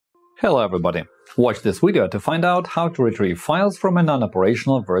Hello everybody! Watch this video to find out how to retrieve files from a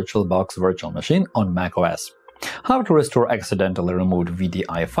non-operational VirtualBox virtual machine on macOS, how to restore accidentally removed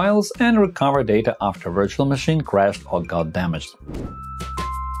VDI files, and recover data after virtual machine crashed or got damaged.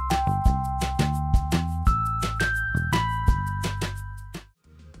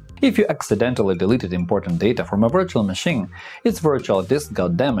 If you accidentally deleted important data from a virtual machine, its virtual disk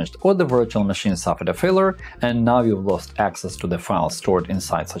got damaged or the virtual machine suffered a failure and now you've lost access to the files stored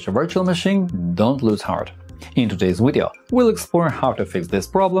inside such a virtual machine, don't lose heart. In today's video, we'll explore how to fix this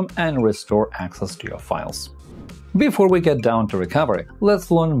problem and restore access to your files. Before we get down to recovery,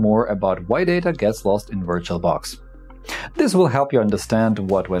 let's learn more about why data gets lost in VirtualBox. This will help you understand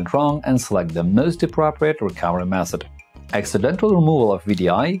what went wrong and select the most appropriate recovery method. Accidental removal of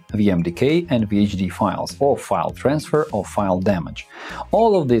VDI, VMDK, and VHD files, or file transfer or file damage.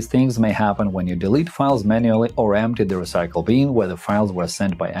 All of these things may happen when you delete files manually or empty the recycle bin where the files were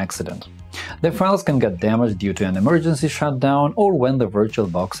sent by accident. The files can get damaged due to an emergency shutdown or when the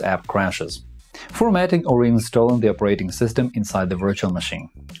VirtualBox app crashes. Formatting or reinstalling the operating system inside the virtual machine.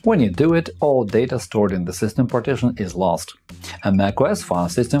 When you do it, all data stored in the system partition is lost. A macOS file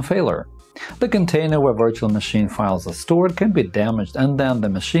system failure. The container where virtual machine files are stored can be damaged and then the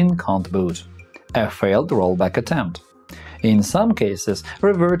machine can't boot. A failed rollback attempt. In some cases,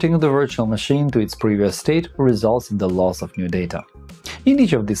 reverting the virtual machine to its previous state results in the loss of new data. In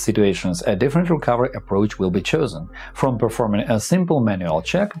each of these situations, a different recovery approach will be chosen, from performing a simple manual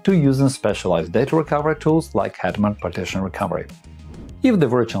check to using specialized data recovery tools like Hetman Partition Recovery. If the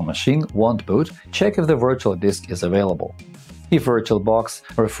virtual machine won't boot, check if the virtual disk is available. If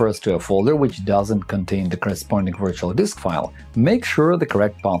VirtualBox refers to a folder which doesn't contain the corresponding virtual disk file, make sure the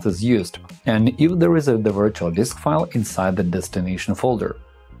correct path is used, and if there is the virtual disk file inside the destination folder.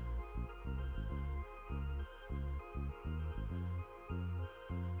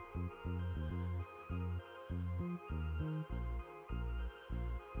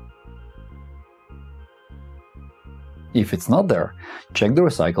 If it's not there, check the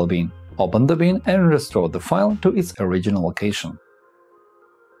recycle bin. Open the bin and restore the file to its original location.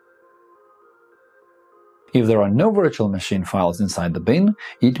 If there are no virtual machine files inside the bin,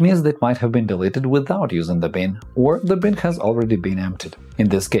 it means that might have been deleted without using the bin, or the bin has already been emptied. In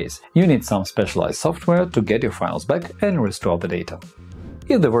this case, you need some specialized software to get your files back and restore the data.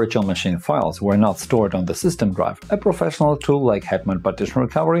 If the virtual machine files were not stored on the system drive, a professional tool like Hetman Partition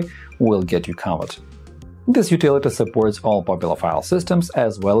Recovery will get you covered. This utility supports all popular file systems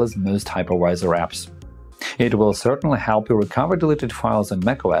as well as most hypervisor apps. It will certainly help you recover deleted files on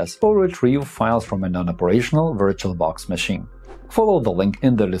macOS or retrieve files from a non-operational VirtualBox machine. Follow the link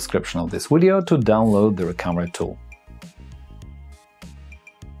in the description of this video to download the recovery tool.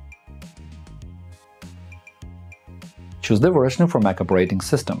 Choose the version for Mac operating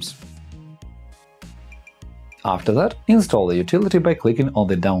systems. After that, install the utility by clicking on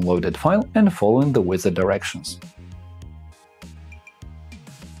the downloaded file and following the wizard directions.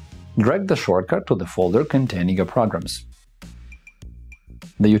 Drag the shortcut to the folder containing your programs.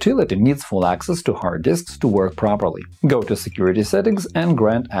 The utility needs full access to hard disks to work properly. Go to Security Settings and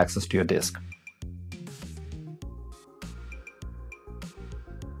grant access to your disk.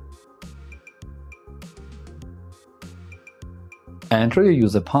 Enter your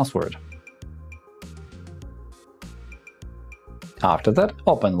user password. After that,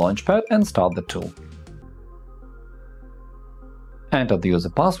 open Launchpad and start the tool. Enter the user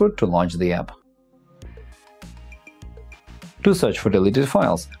password to launch the app. To search for deleted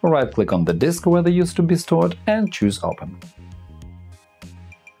files, right-click on the disk where they used to be stored and choose Open.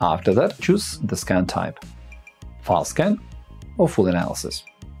 After that, choose the scan type – File Scan or Full Analysis.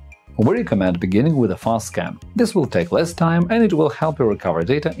 We recommend beginning with a fast scan. This will take less time and it will help you recover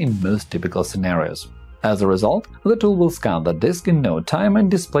data in most typical scenarios. As a result, the tool will scan the disk in no time and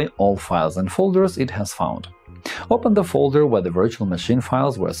display all files and folders it has found. Open the folder where the virtual machine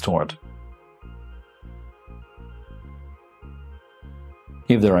files were stored.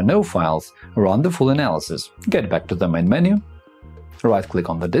 If there are no files, run the full analysis. Get back to the main menu, right-click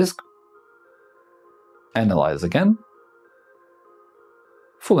on the disk, Analyze again,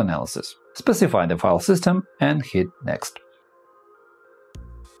 Full analysis. Specify the file system and hit Next.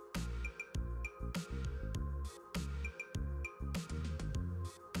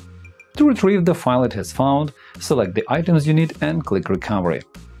 To retrieve the file it has found, select the items you need and click Recovery.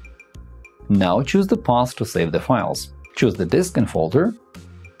 Now choose the path to save the files. Choose the disk and folder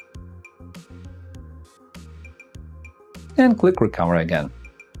and click Recover again.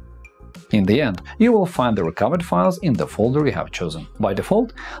 In the end, you will find the recovered files in the folder you have chosen. By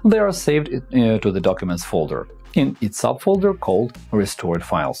default, they are saved to the Documents folder, in its subfolder called Restored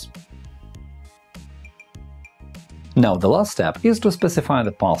Files. Now the last step is to specify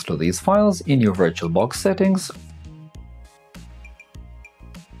the path to these files in your VirtualBox settings.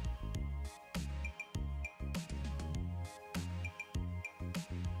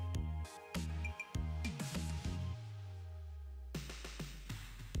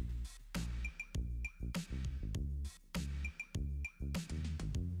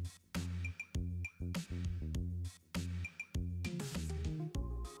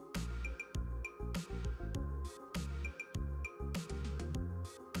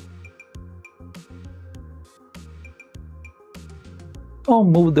 Or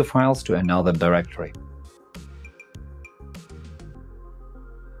move the files to another directory.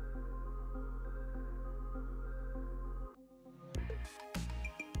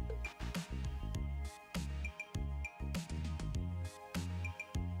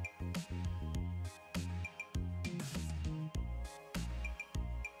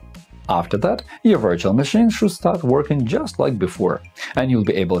 After that, your virtual machine should start working just like before, and you'll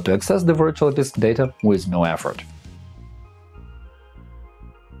be able to access the virtual disk data with no effort.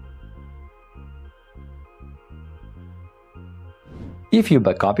 If you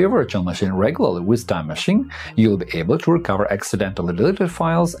backup your virtual machine regularly with Time Machine, you'll be able to recover accidentally deleted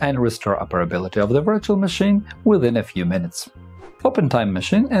files and restore operability of the virtual machine within a few minutes. Open Time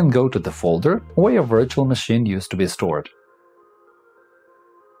Machine and go to the folder where your virtual machine used to be stored.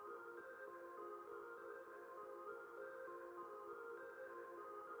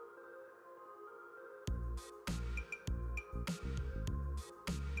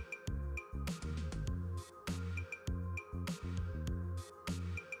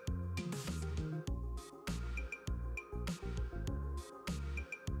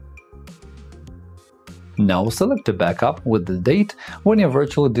 Now select a backup with the date when your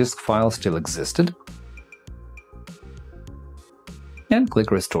virtual disk file still existed and click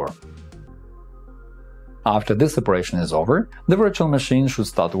Restore. After this operation is over, the virtual machine should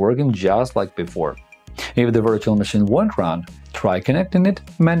start working just like before. If the virtual machine won't run, try connecting it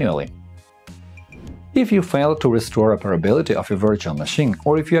manually. If you fail to restore operability of your virtual machine,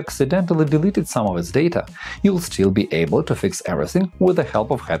 or if you accidentally deleted some of its data, you'll still be able to fix everything with the help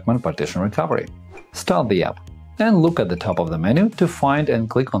of Hetman Partition Recovery. Start the app and look at the top of the menu to find and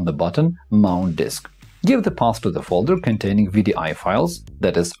click on the button Mount Disk. Give the path to the folder containing VDI files,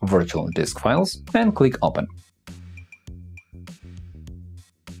 that is, virtual disk files, and click Open.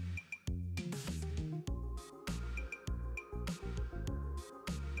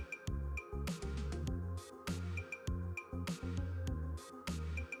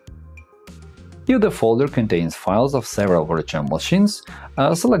 If the folder contains files of several virtual machines,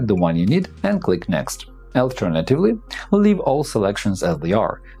 select the one you need and click Next. Alternatively, leave all selections as they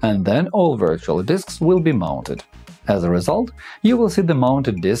are, and then all virtual disks will be mounted. As a result, you will see the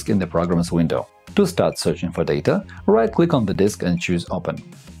mounted disk in the Programs window. To start searching for data, right-click on the disk and choose Open.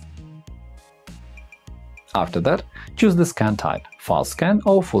 After that, choose the scan type – Fast Scan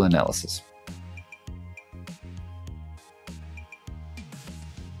or Full Analysis.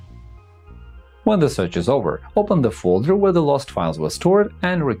 When the search is over, open the folder where the lost files were stored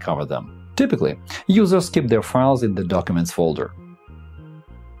and recover them. Typically, users keep their files in the Documents folder.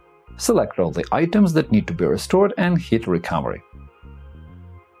 Select all the items that need to be restored and hit Recovery.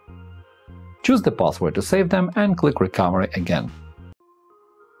 Choose the password to save them and click Recovery again.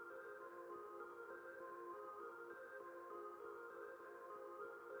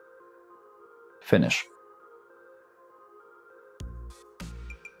 Finish.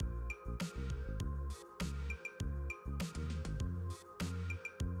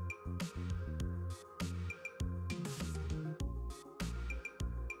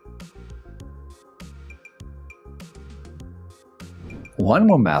 One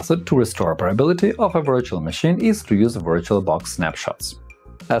more method to restore operability of a virtual machine is to use VirtualBox snapshots.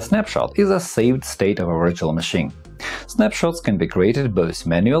 A snapshot is a saved state of a virtual machine. Snapshots can be created both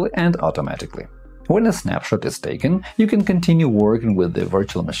manually and automatically. When a snapshot is taken, you can continue working with the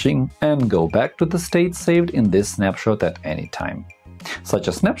virtual machine and go back to the state saved in this snapshot at any time. Such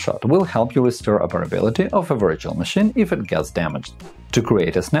a snapshot will help you restore operability of a virtual machine if it gets damaged. To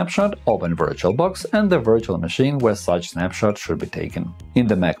create a snapshot, open VirtualBox and the virtual machine where such snapshot should be taken. In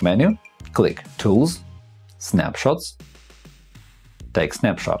the Mac menu, click Tools, Snapshots, Take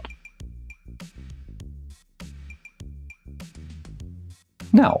Snapshot.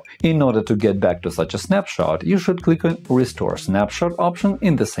 Now, in order to get back to such a snapshot, you should click on Restore Snapshot option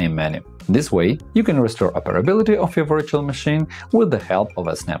in the same menu. This way, you can restore operability of your virtual machine with the help of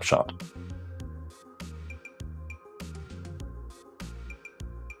a snapshot.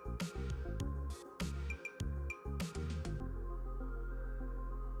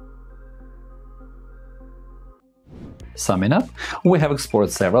 Summing up, we have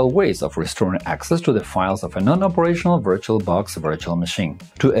explored several ways of restoring access to the files of a non-operational VirtualBox virtual machine.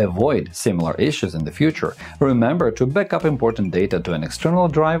 To avoid similar issues in the future, remember to back up important data to an external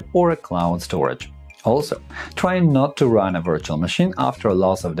drive or a cloud storage. Also, try not to run a virtual machine after a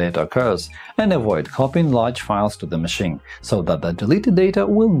loss of data occurs, and avoid copying large files to the machine, so that the deleted data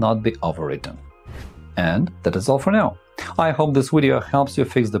will not be overwritten. And that is all for now. I hope this video helps you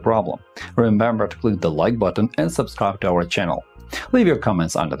fix the problem. Remember to click the like button and subscribe to our channel. Leave your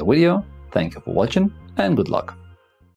comments under the video. Thank you for watching and good luck!